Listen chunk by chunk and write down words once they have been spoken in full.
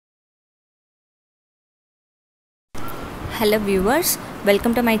Hello viewers,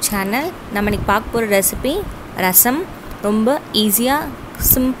 welcome to my channel. நம்ம இன்னைக்கு பார்க்க போற ரெசிபி ரசம். ரொம்ப ஈஸியா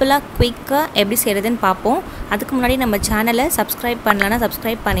சிம்பிளா குயிக்கா எப்படி செய்யறதுன்னு பாப்போம். அதுக்கு முன்னாடி நம்ம சேனலை சப்ஸ்கிரைப் பண்ணலனா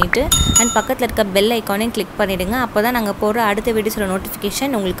சப்ஸ்கிரைப் பண்ணிட்டு and பக்கத்துல இருக்க பெல் ஐகானையும் கிளிக் பண்ணிடுங்க. அப்பதான் நாங்க போடுற அடுத்த வீடியோஸோட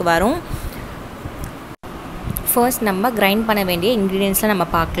நோட்டிஃபிகேஷன் உங்களுக்கு வரும். First நம்ம கிரைண்ட் பண்ண வேண்டிய ingredientsலாம் நம்ம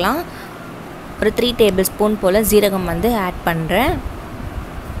பார்க்கலாம். ஒரு 3 tablespoon போல சீரகம் வந்து ஆட் பண்றேன்.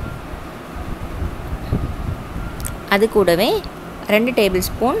 அது கூடவே 2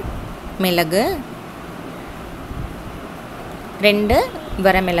 டேபிள்ஸ்பூன் மிளகு, 2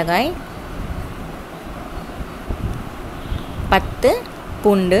 வரமிளகாய், 10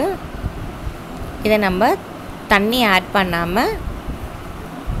 பூண்டு. இதை நம்ம தண்ணி ஆட் பண்ணாமல்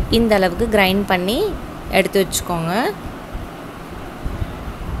இந்த அளவுக்கு கிரைண்ட் பண்ணி எடுத்து வச்சுக்கோங்க.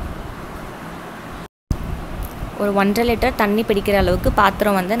 ஒரு 1.5 லிட்டர் தண்ணி பிடிக்கிற அளவுக்கு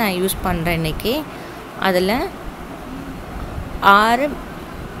பாத்திரம் வந்து நான் யூஸ் பண்ணுறேன் இன்றைக்கி. அதில் 6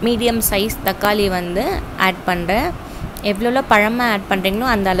 மீடியம் சைஸ் தக்காளி வந்து ஆட் பண்ணுறேன். எவ்வளோ பழமாக ஆட் பண்ணுறீங்களோ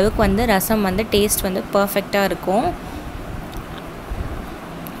அந்த அளவுக்கு வந்து ரசம் வந்து டேஸ்ட் வந்து பர்ஃபெக்டாக இருக்கும்.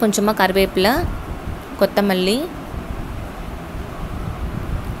 கொஞ்சமாக கருவேப்பிலை, கொத்தமல்லி,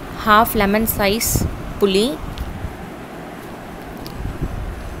 ½ லெமன் சைஸ் புளி,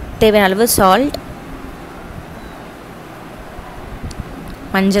 தேவையான அளவு சால்ட்,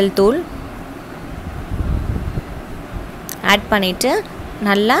 மஞ்சள் தூள் ஆட் பண்ணிவிட்டு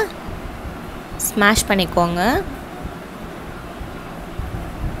நல்லா ஸ்மாஷ் பண்ணிக்கோங்க.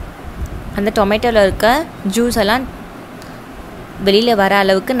 அந்த டொமேட்டோவில் இருக்க ஜூஸ் எல்லாம் வெளியில் வர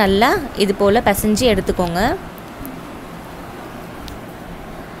அளவுக்கு நல்லா இது போல் பிசைஞ்சு எடுத்துக்கோங்க.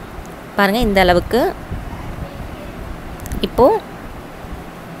 பாருங்கள் இந்த அளவுக்கு. இப்போது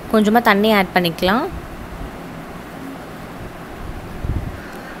கொஞ்சமாக தண்ணி ஆட் பண்ணிக்கலாம்.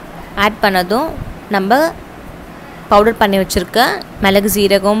 ஆட் பண்ணதும் நம்ம பவுடர் பண்ணி வச்சுருக்க மிளகு,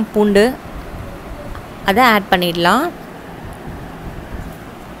 சீரகம், பூண்டு அதை ஆட் பண்ணிடலாம்.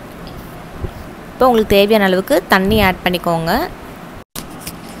 இப்போ உங்களுக்கு தேவையான அளவுக்கு தண்ணி ஆட் பண்ணிக்கோங்க.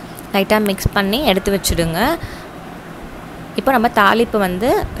 லைட்டாக மிக்ஸ் பண்ணி எடுத்து வச்சுடுங்க. இப்போ நம்ம தாளிப்பு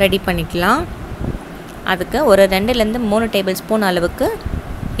வந்து ரெடி பண்ணிக்கலாம். அதுக்கு ஒரு 2லேருந்து 3 டேபிள் ஸ்பூன் அளவுக்கு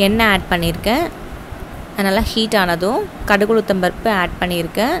எண்ணெய் ஆட் பண்ணியிருக்கேன். நல்லா ஹீட் ஆனதும் கடுகு உளுத்தம் பருப்பு ஆட்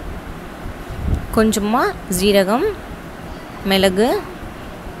பண்ணியிருக்கேன். கொஞ்சமாக ஜீரகம், மிளகு,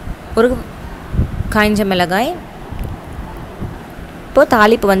 ஒரு காய்ஞ்ச மிளகாய். இப்போது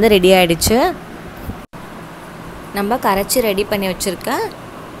தாளிப்பு வந்து ரெடி ஆகிடுச்சு. நம்ம கரைச்சி ரெடி பண்ணி வச்சுருக்க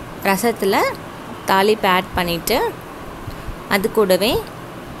ரசத்தில் தாளிப்பு ஆட் பண்ணிவிட்டு அது கூடவே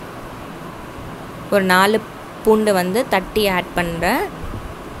ஒரு 4 பூண்டு வந்து தட்டி ஆட் பண்ணுறேன்.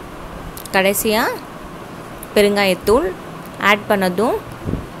 கடைசியாக பெருங்காயத்தூள் ஆட் பண்ணதும்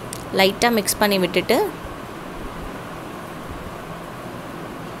லைட்டாக மிக்ஸ் பண்ணி விட்டுட்டு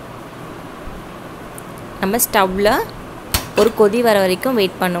நம்ம ஸ்டவ்வில் ஒரு கொதி வர வரைக்கும்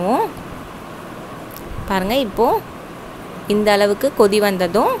வெயிட் பண்ணுவோம். பாருங்கள் இப்போது இந்த அளவுக்கு கொதி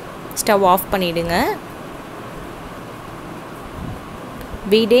வந்ததும் ஸ்டவ் ஆஃப் பண்ணிவிடுங்க.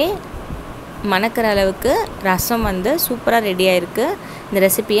 வீடே மணக்கிற அளவுக்கு ரசம் வந்து சூப்பராக ரெடி ஆகிருக்கு. இந்த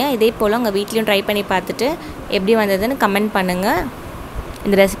ரெசிப்பியை இதே போல் உங்கள் வீட்லேயும் ட்ரை பண்ணி பார்த்துட்டு எப்படி வந்ததுன்னு கமெண்ட் பண்ணுங்கள்.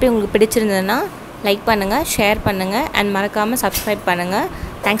 இந்த ரெசிபி உங்களுக்கு பிடிச்சிருந்ததுன்னா லைக் பண்ணுங்கள், ஷேர் பண்ணுங்கள் அண்ட் மறக்காமல் சப்ஸ்கிரைப் பண்ணுங்கள்.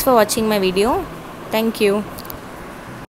 தேங்க்ஸ் ஃபார் வாட்சிங் மை வீடியோ. தேங்க்யூ.